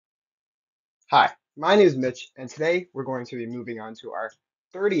Hi, my name is Mitch, and today we're going to be moving on to our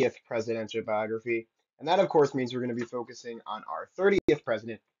 30th presidential biography, and that of course means we're going to be focusing on our 30th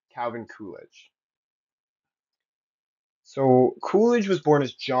president, Calvin Coolidge. So Coolidge was born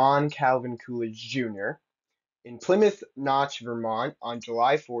as John Calvin Coolidge Jr. in Plymouth Notch, Vermont on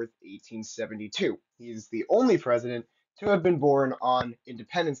July 4th, 1872. He is the only president to have been born on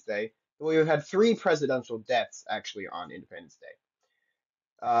Independence Day, though we have had three presidential deaths actually on Independence Day.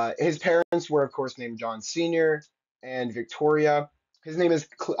 His parents were, of course, named John Sr. and Victoria. His name is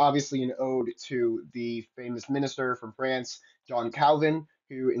obviously an ode to the famous minister from France, John Calvin,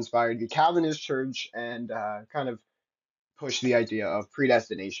 who inspired the Calvinist church and kind of pushed the idea of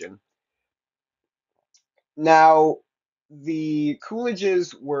predestination. Now, the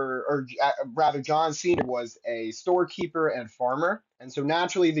Coolidges were, or rather, John Sr. was a storekeeper and farmer, and so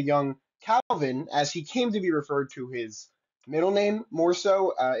naturally, the young Calvin, as he came to be referred to his middle name more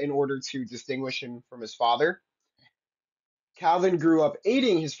so in order to distinguish him from his father. Calvin grew up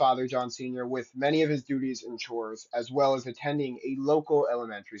aiding his father, John Sr., with many of his duties and chores, as well as attending a local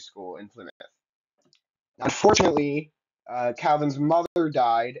elementary school in Plymouth. Unfortunately, Calvin's mother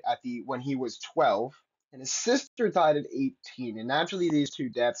died when he was 12, and his sister died at 18. And naturally, these two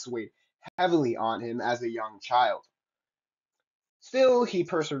deaths weighed heavily on him as a young child. Still, he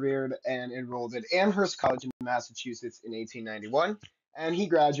persevered and enrolled at Amherst College in Massachusetts in 1891, and he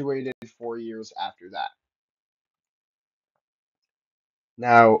graduated 4 years after that.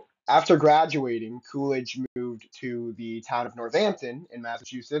 Now, after graduating, Coolidge moved to the town of Northampton in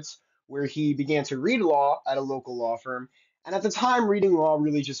Massachusetts, where he began to read law at a local law firm. And at the time, reading law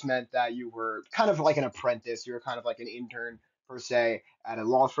really just meant that you were kind of like an apprentice, you were kind of like an intern, per se, at a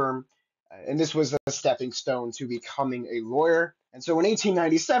law firm. And this was a stepping stone to becoming a lawyer. And so in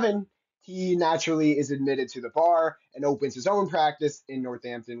 1897, he naturally is admitted to the bar and opens his own practice in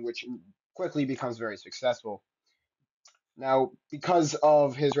Northampton, which quickly becomes very successful. Now, because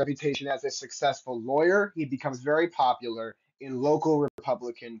of his reputation as a successful lawyer, he becomes very popular in local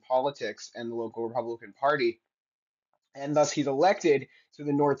Republican politics and the local Republican Party, and thus he's elected to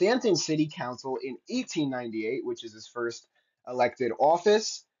the Northampton City Council in 1898, which is his first elected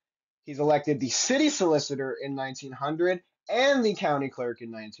office. He's elected the city solicitor in 1900 and the county clerk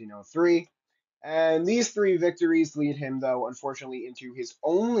in 1903. And these three victories lead him, though, unfortunately, into his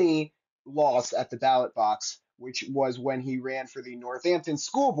only loss at the ballot box, which was when he ran for the Northampton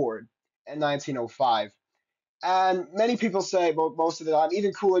School Board in 1905. And many people say, well, most of the time,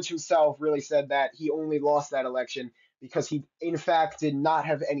 even Coolidge himself really said that he only lost that election because he, in fact, did not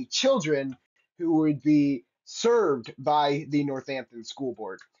have any children who would be served by the Northampton School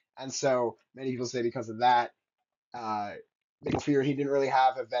Board. And so many people say because of that, uh, they fear he didn't really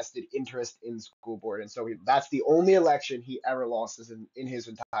have a vested interest in the school board. And so that's the only election he ever lost in his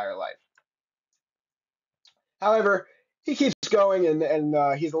entire life. However, he keeps going and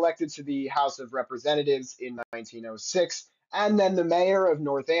he's elected to the House of Representatives in 1906, and then the mayor of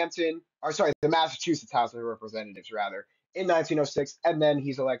Northampton, or sorry, the Massachusetts House of Representatives rather, in 1906, and then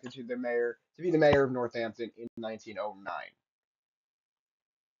he's elected to be the mayor of Northampton in 1909.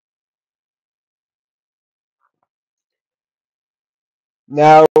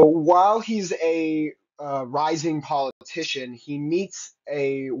 Now, while he's a rising politician, he meets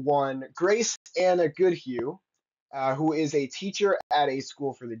Grace Anna Goodhue, who is a teacher at a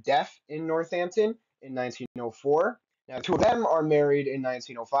school for the deaf in Northampton in 1904. Now, two of them are married in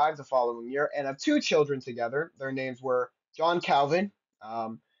 1905, the following year, and have two children together. Their names were John Calvin,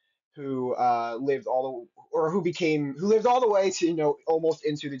 who lived all the or who lived all the way to almost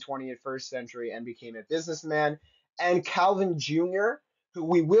into the 21st century and became a businessman, and Calvin Jr., who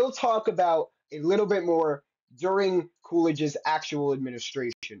we will talk about a little bit more during Coolidge's actual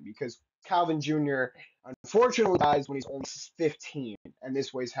administration, because Calvin Jr. unfortunately dies when he's only 15, and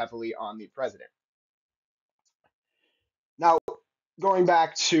this weighs heavily on the president. Now, going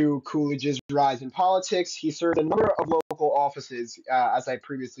back to Coolidge's rise in politics, he served a number of local offices, as I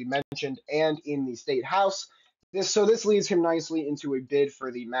previously mentioned, and in the state house. This leads him nicely into a bid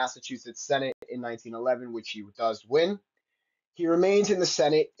for the Massachusetts Senate in 1911, which he does win. He remains in the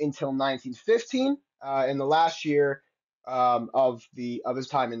Senate until 1915. In the last year of his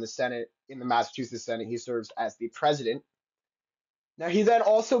time in the Senate, in the Massachusetts Senate, he serves as the president. Now, he then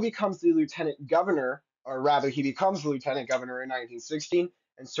also becomes the lieutenant governor, or rather, he becomes the lieutenant governor in 1916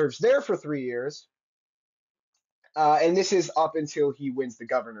 and serves there for 3 years. And this is up until he wins the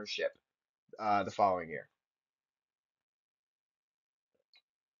governorship the following year.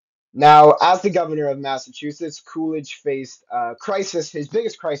 Now, as the governor of Massachusetts, Coolidge faced crisis, his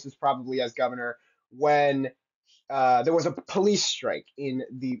biggest crisis probably as governor, when there was a police strike in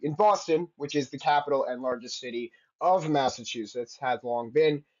Boston, which is the capital and largest city of Massachusetts, has long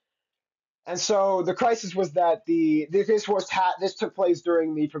been. And so the crisis was that this took place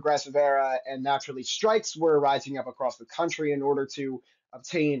during the Progressive Era, and naturally strikes were rising up across the country in order to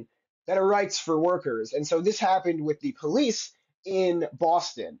obtain better rights for workers. And so this happened with the police in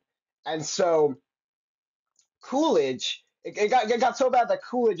Boston. And so it got so bad that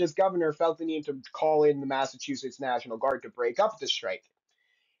Coolidge, as governor, felt the need to call in the Massachusetts National Guard to break up the strike.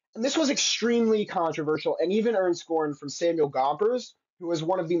 And this was extremely controversial and even earned scorn from Samuel Gompers, who was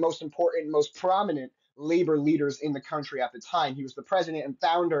one of the most important, most prominent labor leaders in the country at the time. He was the president and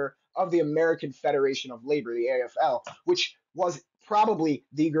founder of the American Federation of Labor, the AFL, which was probably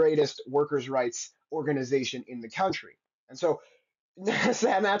the greatest workers' rights organization in the country. And so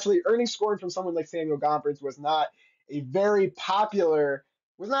naturally earning scorn from someone like Samuel Gompers was not a very,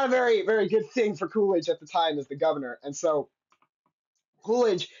 very good thing for Coolidge at the time as the governor. And so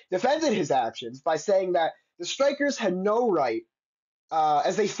Coolidge defended his actions by saying that the strikers had no right,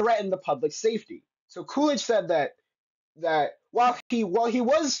 as they threatened the public safety. So Coolidge said that while he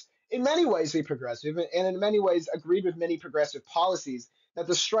was in many ways a progressive and in many ways agreed with many progressive policies, that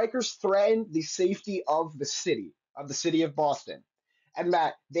the strikers threatened the safety of the city of Boston, and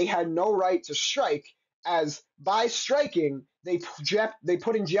that they had no right to strike, as by striking they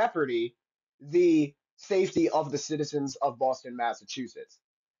put in jeopardy the safety of the citizens of Boston, Massachusetts.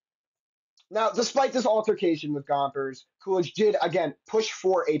 Now, despite this altercation with Gompers, Coolidge did again push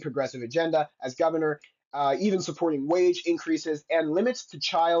for a progressive agenda as governor, even supporting wage increases and limits to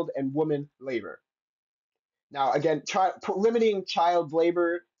child and woman labor. Now, again, limiting child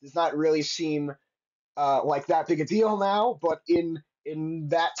labor does not really seem like that big a deal now, but in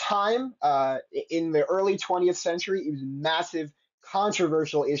that time, in the early 20th century, it was a massive,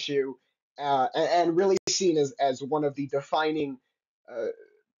 controversial issue, and really seen as one of the defining uh,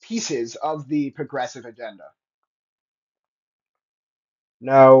 pieces of the progressive agenda.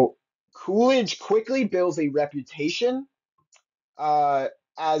 Now, Coolidge quickly builds a reputation uh,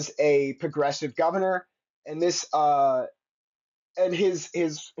 as a progressive governor, and this and his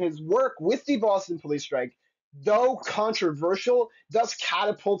work with the Boston police strike, though controversial, does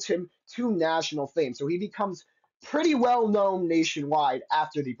catapult him to national fame. So he becomes pretty well known nationwide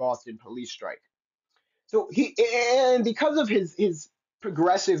after the Boston police strike. So because of his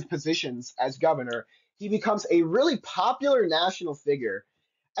progressive positions as governor, he becomes a really popular national figure,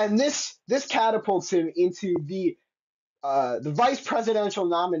 and this catapults him into the vice presidential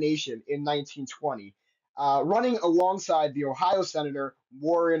nomination in 1920, running alongside the Ohio Senator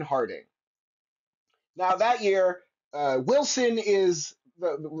Warren Harding. Now that year, Wilson is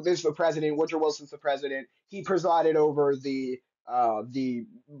the president. Woodrow Wilson's the president. He presided over the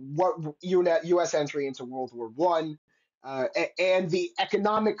U.S. entry into World War One, and the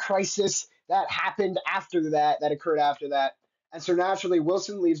economic crisis that happened after that occurred after that. And so naturally,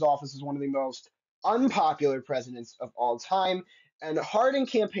 Wilson leaves office as one of the most unpopular presidents of all time. And Harding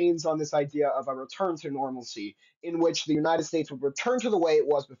campaigns on this idea of a return to normalcy, in which the United States would return to the way it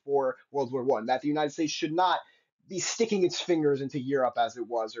was before World War One, that the United States should not be sticking its fingers into Europe as it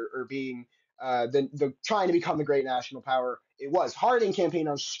was, or being the trying to become the great national power it was. Harding campaigned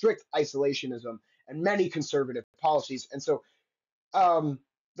on strict isolationism and many conservative policies, and so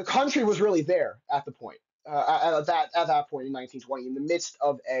the country was really there at the point at that point in 1920, in the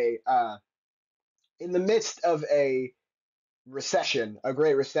midst of a recession, a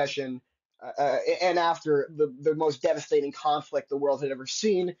great recession, and after the most devastating conflict the world had ever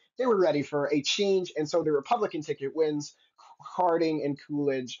seen, they were ready for a change. And so the Republican ticket wins, Harding and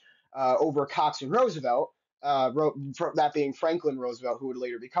Coolidge over Cox and Roosevelt, that being Franklin Roosevelt, who would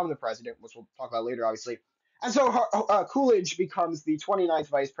later become the president, which we'll talk about later, obviously. And so Coolidge becomes the 29th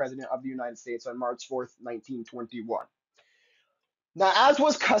vice president of the United States on March 4th, 1921. Now, as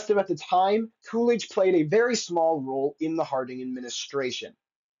was custom at the time, Coolidge played a very small role in the Harding administration.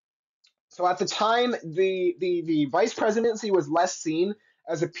 So at the time, the vice presidency was less seen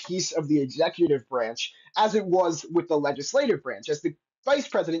as a piece of the executive branch as it was with the legislative branch, as the vice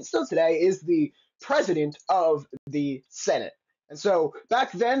president still today is the president of the Senate. And so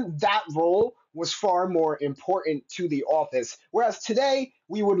back then, that role was far more important to the office, whereas today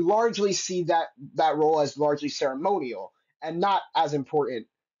we would largely see that role as largely ceremonial and not as important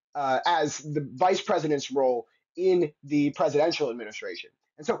as the vice president's role in the presidential administration.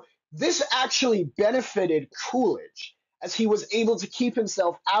 And so this actually benefited Coolidge, as he was able to keep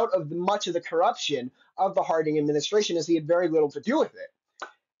himself out of much of the corruption of the Harding administration, as he had very little to do with it.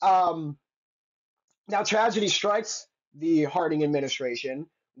 Now, tragedy strikes the Harding administration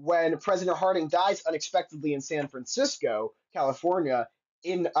when President Harding dies unexpectedly in San Francisco, California,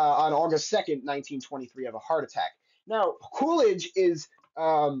 on August 2nd, 1923, of a heart attack. Now,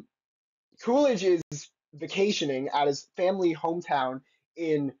 um, Coolidge is vacationing at his family hometown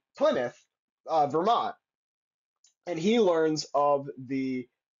in Plymouth, Vermont, and he learns uh,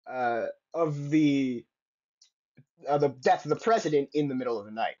 of the death of the president in the middle of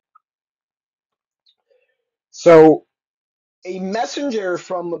the night. So a messenger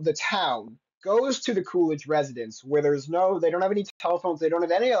from the town goes to the Coolidge residence where they don't have any telephones, they don't have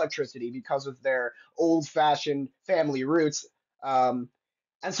any electricity because of their old-fashioned family roots. Um,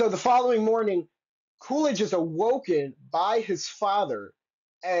 and so the following morning, Coolidge is awoken by his father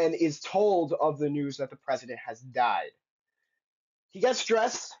and is told of the news that the president has died. He gets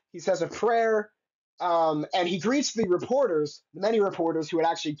dressed, he says a prayer, and he greets the many reporters who had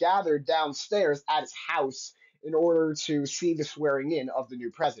actually gathered downstairs at his house in order to see the swearing in of the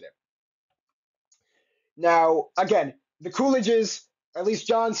new president. Now, again, the Coolidges, at least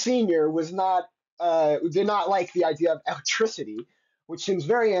John Sr., did not like the idea of electricity, which seems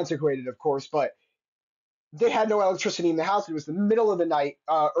very antiquated, of course, but they had no electricity in the house. It was the middle of the night,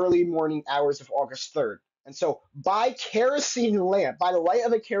 early morning hours of August 3rd. And so by the light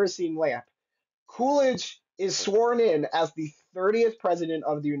of a kerosene lamp, Coolidge is sworn in as the 30th president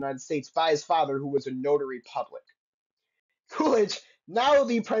of the United States by his father, who was a notary public. Coolidge, now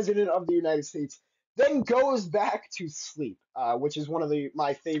the president of the United States, then goes back to sleep, which is one of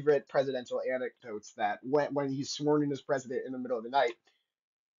my favorite presidential anecdotes. That when he's sworn in as president in the middle of the night,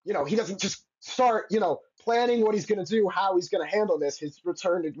 he doesn't just start, planning what he's going to do, how he's going to handle his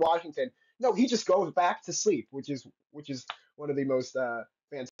return to Washington. No, he just goes back to sleep, which is one of the most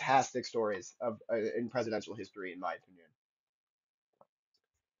fantastic stories of in presidential history, in my opinion.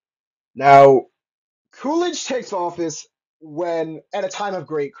 Now, Coolidge takes office when at a time of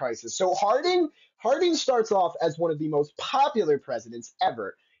great crisis. So Harding starts off as one of the most popular presidents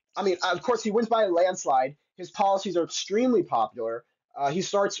ever. I mean, of course, he wins by a landslide. His policies are extremely popular. He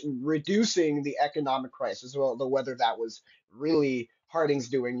starts reducing the economic crisis, although whether that was really Harding's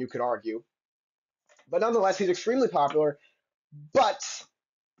doing, you could argue. But nonetheless, he's extremely popular. But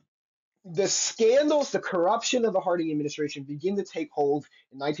the scandals, the corruption of the Harding administration begin to take hold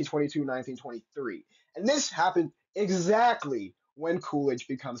in 1922, 1923. And this happened exactly when Coolidge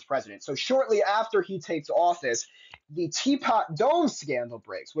becomes president. So shortly after he takes office, the Teapot Dome scandal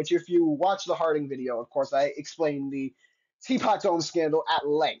breaks, which if you watch the Harding video, of course, I explain the Teapot Dome scandal at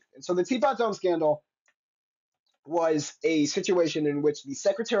length. And so the Teapot Dome scandal was a situation in which the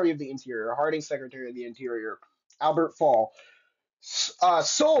Secretary of the Interior, Harding Secretary of the Interior, Albert Fall,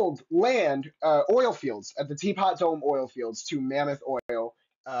 sold land, oil fields at the Teapot Dome oil fields to Mammoth Oil,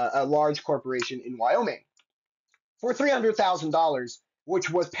 a large corporation in Wyoming, for $300,000,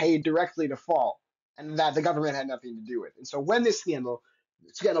 which was paid directly to Fall, and that the government had nothing to do with. And so when this scandal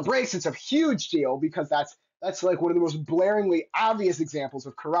breaks, it's a huge deal because that's like one of the most blaringly obvious examples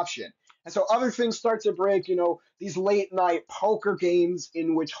of corruption. And so other things start to break, these late night poker games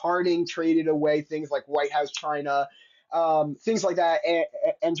in which Harding traded away things like White House china, things like that,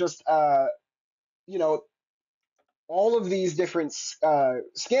 and just you know all of these different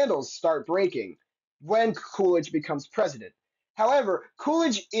scandals start breaking when Coolidge becomes president. However,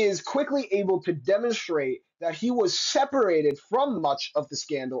 Coolidge is quickly able to demonstrate that he was separated from much of the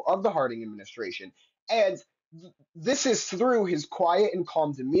scandal of the Harding administration, and this is through his quiet and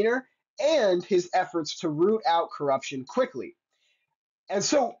calm demeanor and his efforts to root out corruption quickly. And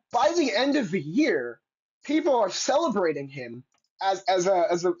so by the end of the year, people are celebrating him as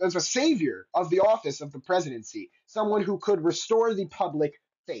a savior of the office of the presidency, someone who could restore the public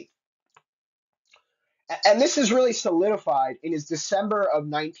faith. And this is really solidified in his December of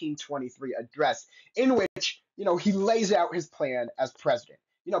 1923 address, in which, he lays out his plan as president.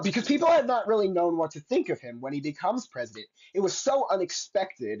 Because people had not really known what to think of him when he becomes president. It was so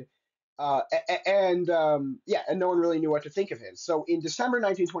unexpected, and no one really knew what to think of him. So in December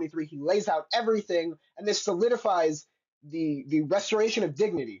 1923, he lays out everything, and this solidifies the restoration of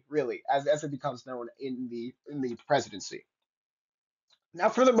dignity, really, as it becomes known in the presidency. Now,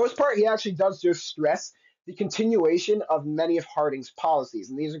 for the most part, he actually does just stress the continuation of many of Harding's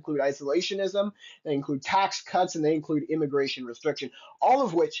policies, and these include isolationism, they include tax cuts, and they include immigration restriction, all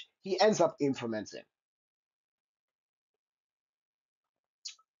of which he ends up implementing.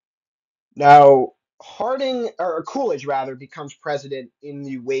 Now, Coolidge rather, becomes president in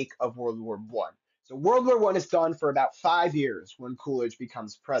the wake of World War One. So World War One is done for about 5 years when Coolidge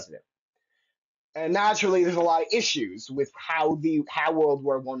becomes president. And naturally, there's a lot of issues with how World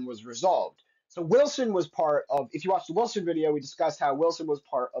War One was resolved. So Wilson was part of. If you watch the Wilson video, we discussed how Wilson was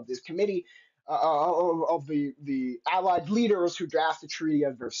part of this committee of the Allied leaders who draft the Treaty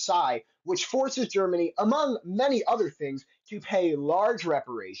of Versailles, which forces Germany, among many other things, to pay large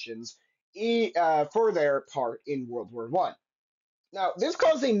reparations for their part in World War One. Now, this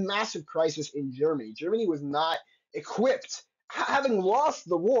caused a massive crisis in Germany. Germany was not equipped, having lost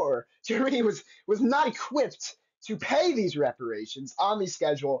the war. Germany was not equipped to pay these reparations on the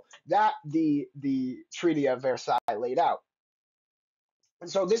schedule that the Treaty of Versailles laid out. And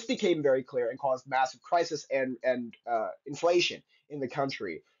so this became very clear and caused massive crisis and inflation in the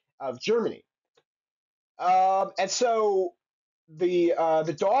country of Germany. And so the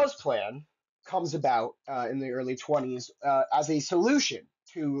Dawes Plan comes about in the early 20s as a solution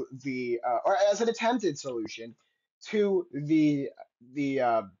to or as an attempted solution to the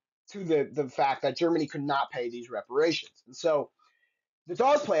uh, the fact that Germany could not pay these reparations. And so the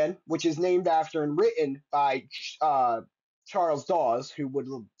Dawes Plan, which is named after and written by Charles Dawes, who would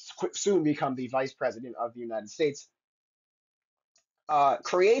soon become the Vice President of the United States,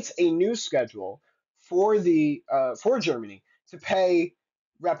 creates a new schedule for Germany to pay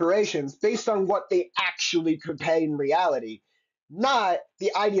reparations based on what they actually could pay in reality, not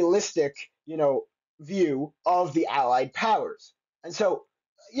the idealistic, view of the Allied powers. And so,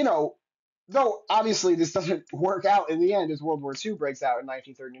 you know, though obviously this doesn't work out in the end as World War II breaks out in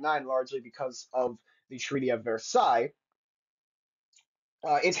 1939, largely because of the Treaty of Versailles.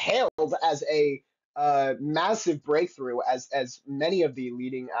 It's hailed as a massive breakthrough as many of the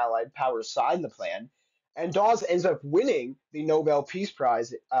leading Allied powers signed the plan. And Dawes ends up winning the Nobel Peace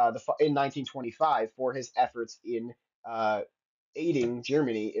Prize in 1925 for his efforts in uh, aiding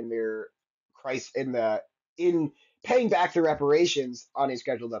Germany in their crisis in paying back the reparations on a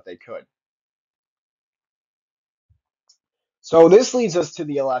schedule that they could. So this leads us to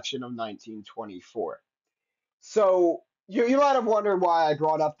the election of 1924. So you might have wondered why I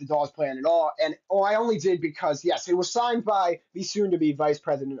brought up the Dawes Plan at all, and I only did because yes, it was signed by the soon-to-be Vice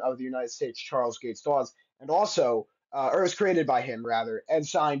President of the United States, Charles Gates Dawes, and also, or it was created by him rather, and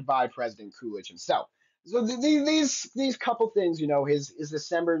signed by President Coolidge himself. So these couple things, his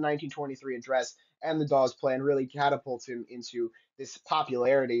December 1923 address and the Dawes Plan really catapults him into this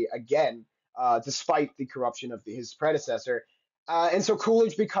popularity again, despite the corruption of his predecessor. And so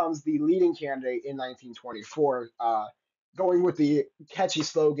Coolidge becomes the leading candidate in 1924, going with the catchy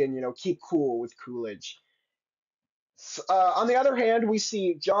slogan, keep cool with Coolidge. On the other hand, we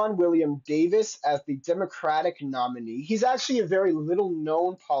see John William Davis as the Democratic nominee. He's actually a very little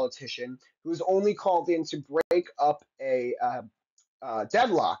known politician who's only called in to break up a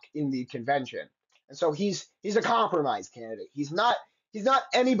deadlock in the convention. And so he's a compromise candidate. He's not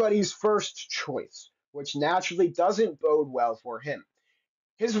anybody's first choice, which naturally doesn't bode well for him.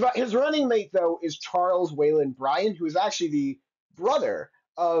 His running mate though is Charles Wayland Bryan, who is actually the brother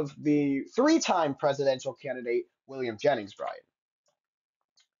of the three-time presidential candidate William Jennings Bryan.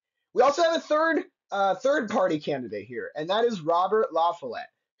 We also have a third party candidate here, and that is Robert La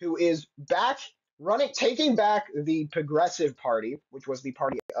Follette, who is taking back the Progressive Party, which was the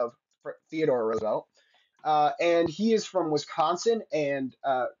party of Theodore Roosevelt, and he is from Wisconsin and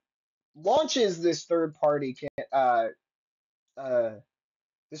launches uh, this third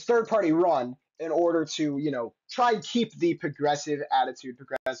party run in order to, try and keep the progressive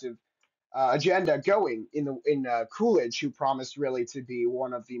agenda going in Coolidge, who promised really to be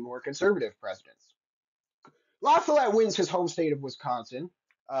one of the more conservative presidents. La Follette wins his home state of Wisconsin,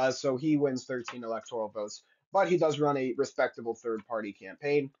 so he wins 13 electoral votes, but he does run a respectable third party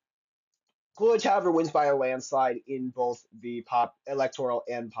campaign. Coolidge, however, wins by a landslide in both the electoral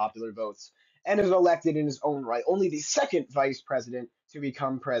and popular votes, and is elected in his own right, only the second vice president to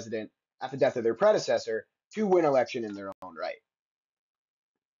become president at the death of their predecessor to win election in their own right.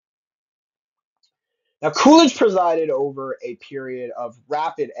 Now, Coolidge presided over a period of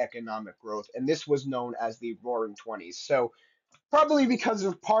rapid economic growth, and this was known as the Roaring Twenties. So, probably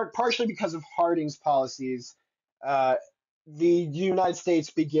partially because of Harding's policies, uh, the United States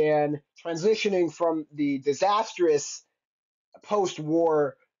began transitioning from the disastrous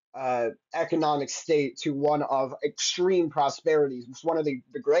post-war economic state to one of extreme prosperity. It's one of the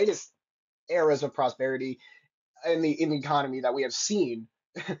greatest eras of prosperity in the economy that we have seen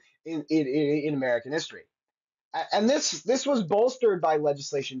in American history. And this was bolstered by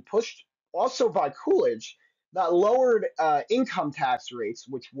legislation pushed also by Coolidge that lowered income tax rates,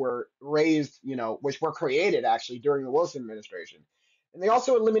 which were raised, which were created actually during the Wilson administration. And they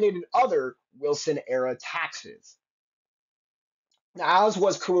also eliminated other Wilson era taxes. Now, as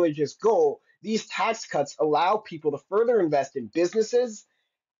was Coolidge's goal, these tax cuts allow people to further invest in businesses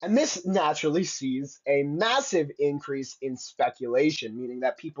And this naturally sees a massive increase in speculation, meaning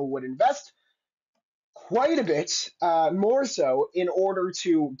that people would invest quite a bit more so in order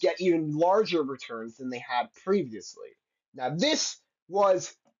to get even larger returns than they had previously. Now,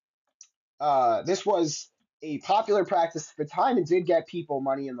 was this was a popular practice at the time and did get people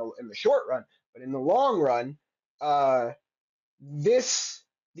money in the short run, but in the long run, uh, this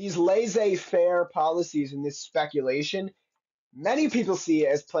these laissez-faire policies and this speculation, many people see it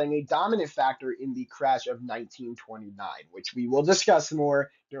as playing a dominant factor in the crash of 1929, which we will discuss more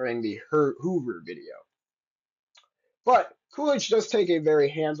during the Hoover video. But Coolidge does take a very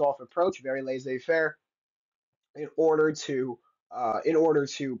hands-off approach, very laissez-faire, in order to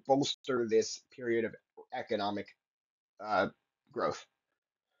bolster this period of economic uh, growth.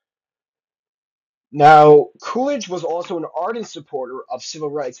 Now, Coolidge was also an ardent supporter of civil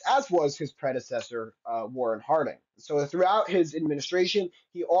rights, as was his predecessor, Warren Harding. So, throughout his administration,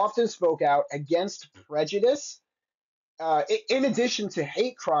 he often spoke out against prejudice, in addition to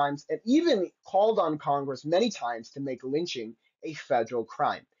hate crimes, and even called on Congress many times to make lynching a federal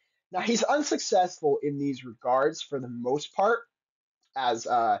crime. Now, he's unsuccessful in these regards for the most part, as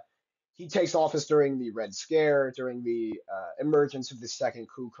he takes office during the Red Scare, during the emergence of the Second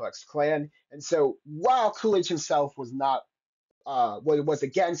Ku Klux Klan. And so, while Coolidge himself was not was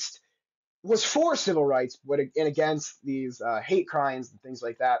against was for civil rights, but and against these hate crimes and things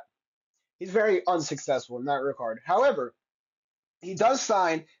like that, he's very unsuccessful in that regard. However, he does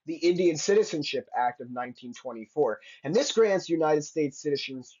sign the Indian Citizenship Act of 1924, and this grants United States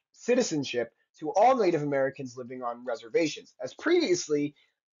citizenship to all Native Americans living on reservations, as previously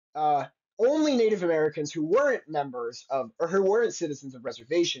uh, only Native Americans who weren't members of or who weren't citizens of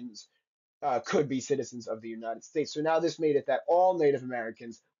reservations could be citizens of the United States. So now this made it that all Native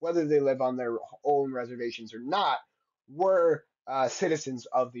Americans, whether they live on their own reservations or not, were citizens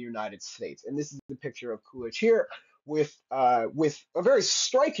of the United States. And this is the picture of Coolidge here, with a very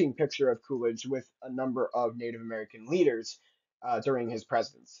striking picture of Coolidge with a number of Native American leaders during his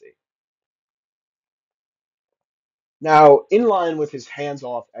presidency. Now, in line with his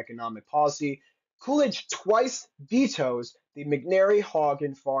hands-off economic policy, Coolidge twice vetoes the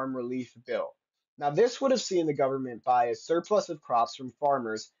McNary-Haugen Farm Relief Bill. Now, this would have seen the government buy a surplus of crops from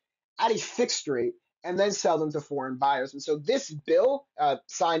farmers at a fixed rate and then sell them to foreign buyers. And so this bill,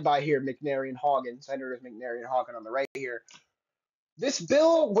 signed by here McNary and Haugen, Senators McNary and Haugen on the right here, this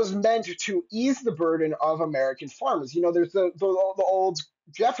bill was meant to ease the burden of American farmers. You know, there's the old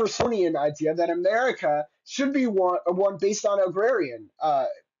Jeffersonian idea that America should be one based on an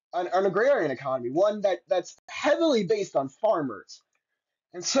agrarian economy, one that's heavily based on farmers.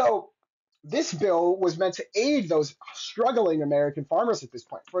 And so this bill was meant to aid those struggling American farmers at this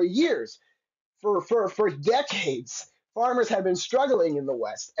point. For years, for decades, farmers had been struggling in the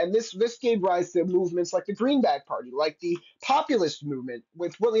West, and this gave rise to movements like the Greenback Party, like the populist movement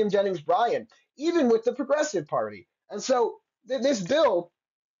with William Jennings Bryan, even with the Progressive Party. And so this bill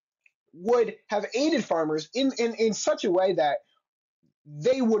would have aided farmers in such a way that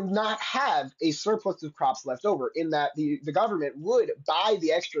they would not have a surplus of crops left over, in that the government would buy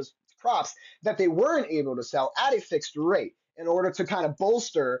the extra crops that they weren't able to sell at a fixed rate in order to kind of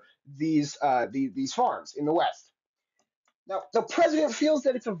bolster these farms in the West. Now, the president feels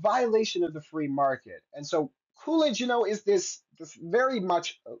that it's a violation of the free market, and so Coolidge, is this very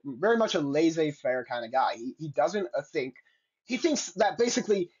much a laissez-faire kind of guy. He doesn't think he thinks that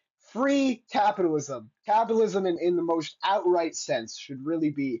basically free capitalism in the most outright sense, should really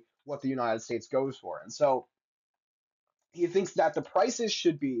be what the United States goes for, and so he thinks that the prices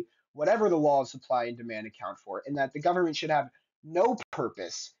should be whatever the law of supply and demand account for, and that the government should have no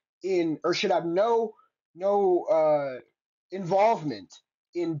purpose in, or should have no involvement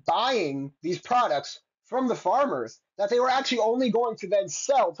in buying these products from the farmers that they were actually only going to then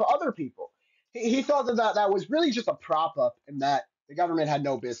sell to other people. He thought that was really just a prop up, and that the government had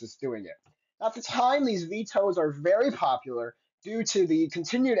no business doing it. At the time, these vetoes are very popular due to the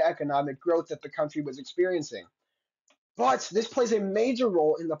continued economic growth that the country was experiencing. But this plays a major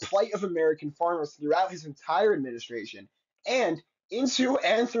role in the plight of American farmers throughout his entire administration and into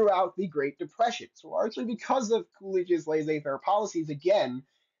and throughout the Great Depression. So largely because of Coolidge's laissez-faire policies, again,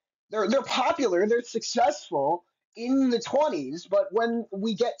 they're popular, they're successful in the 20s, but when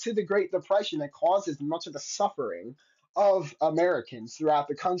we get to the Great Depression, it causes much of the suffering of Americans throughout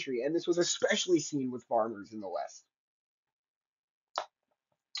the country, and this was especially seen with farmers in the West.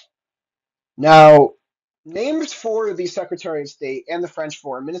 Now, named for the Secretary of State and the French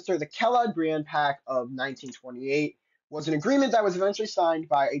Foreign Minister, the Kellogg-Briand Pact of 1928 was an agreement that was eventually signed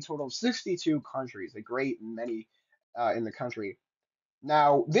by a total of 62 countries, a great many in the country.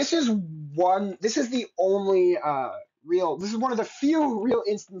 Now, this is the only this is one of the few real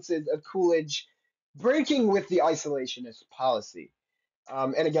instances of Coolidge breaking with the isolationist policy.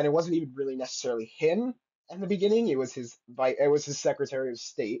 And again, it wasn't even really necessarily him in the beginning. It was his Secretary of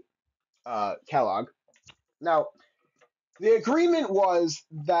State, Kellogg. Now, the agreement was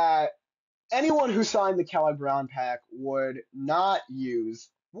that anyone who signed the Kellogg-Brown Pact would not use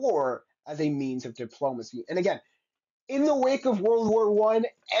war as a means of diplomacy. And again, in the wake of World War One,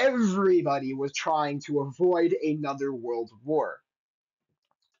 everybody was trying to avoid another world war.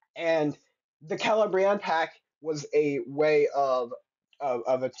 And the Calabrian Pact was a way of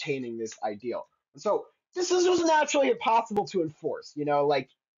attaining this ideal. And so was naturally impossible to enforce. Like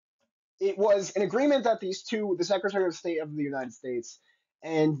it was an agreement that these two, the Secretary of State of the United States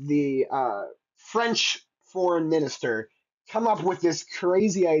and the French foreign minister, come up with this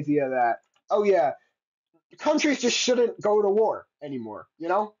crazy idea that, oh yeah, countries just shouldn't go to war anymore.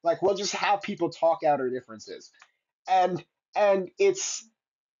 Like we'll just have people talk out our differences, and it's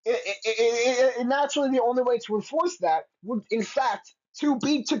naturally the only way to enforce that would, in fact, to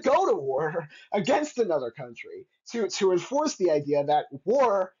go to war against another country to enforce the idea that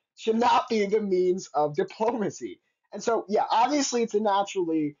war should not be the means of diplomacy. And so, yeah, obviously, it's a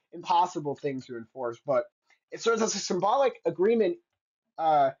naturally impossible thing to enforce, but it serves as a symbolic agreement,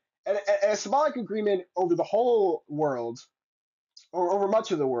 uh, a symbolic agreement over the whole world, or over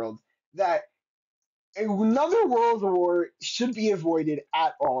much of the world, that another world war should be avoided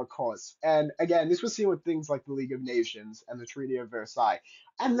at all costs. And again, this was seen with things like the League of Nations and the Treaty of Versailles,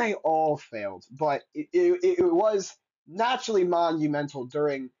 and they all failed. But it was naturally monumental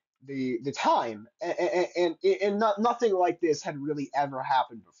during the time, and nothing like this had really ever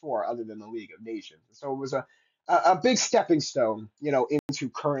happened before, other than the League of Nations. So it was a big stepping stone, into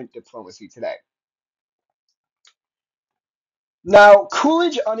current diplomacy today. Now,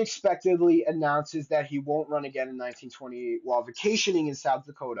 Coolidge unexpectedly announces that he won't run again in 1928 while vacationing in South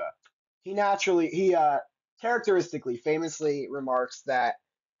Dakota. He characteristically, famously remarks that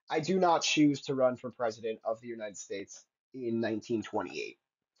I do not choose to run for president of the United States in 1928.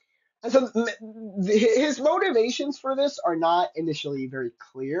 And so his motivations for this are not initially very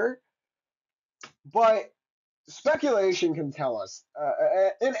clear, but speculation can tell us,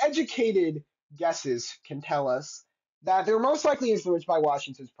 and educated guesses can tell us that they were most likely influenced by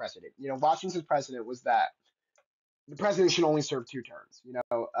Washington's precedent. Washington's precedent was that the president should only serve 2 terms.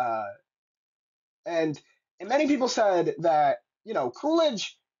 And many people said that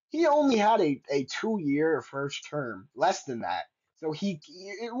Coolidge, he only had a 2 year first term, less than that, so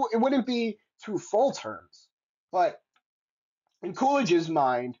it wouldn't be 2 full terms, but in Coolidge's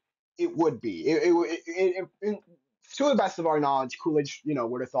mind, it would be. To the best of our knowledge, Coolidge,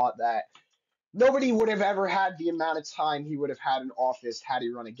 would have thought that nobody would have ever had the amount of time he would have had in office had he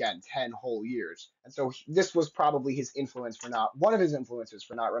run again, 10 whole years. And so this was probably his influence for not one of his influences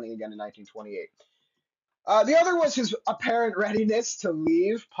for not running again in 1928. The other was his apparent readiness to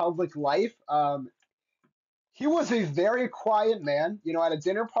leave public life. He was a very quiet man. At a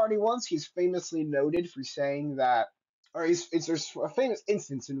dinner party once, he's famously noted for saying that, or there's a famous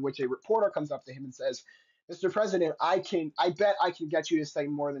instance in which a reporter comes up to him and says, "Mr. President, I bet I can get you to say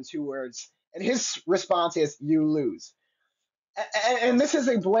more than 2 words." And his response is, "You lose." And this is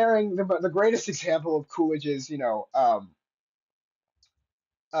the greatest example of Coolidge's,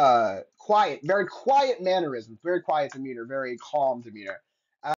 very quiet mannerisms, very quiet demeanor, very calm demeanor.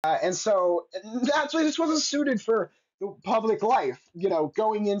 And so naturally, this wasn't suited for the public life,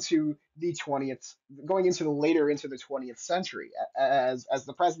 going into the later into the 20th century, as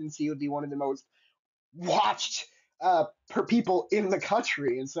the presidency would be one of the most watched per people in the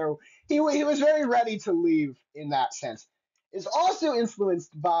country. And so he was very ready to leave in that sense. Is also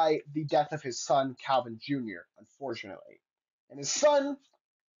influenced by the death of his son, Calvin Jr., unfortunately. And his son,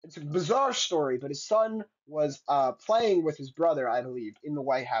 it's a bizarre story, but his son was playing with his brother, I believe, in the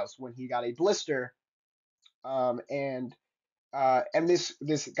White House when he got a blister, and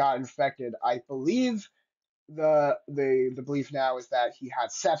this got infected. I believe the belief now is that he had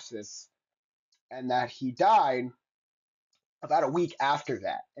sepsis and that he died about a week after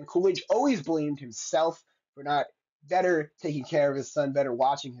that. And Coolidge always blamed himself for not better taking care of his son, better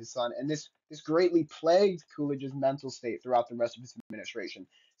watching his son, and this greatly plagued Coolidge's mental state throughout the rest of his administration.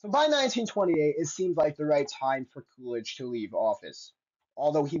 So by 1928, it seemed like the right time for Coolidge to leave office,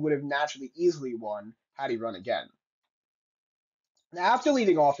 although he would have naturally easily won had he run again. Now, after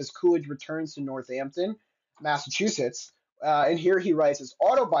leaving office, Coolidge returns to Northampton, Massachusetts, and here he writes his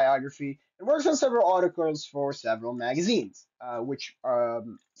autobiography and works on several articles for several magazines, which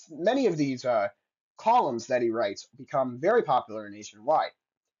many of these columns that he writes become very popular nationwide.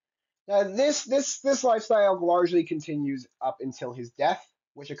 Now, this lifestyle largely continues up until his death,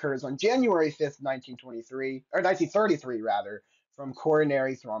 which occurs on January 5th, 1923, or 1933 rather, from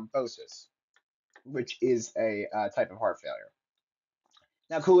coronary thrombosis, which is a type of heart failure.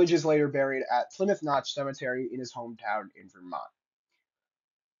 Now, Coolidge is later buried at Plymouth Notch Cemetery in his hometown in Vermont.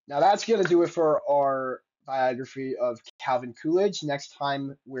 Now, that's going to do it for our biography of Calvin Coolidge. Next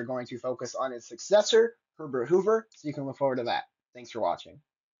time, we're going to focus on his successor, Herbert Hoover, so you can look forward to that. Thanks for watching.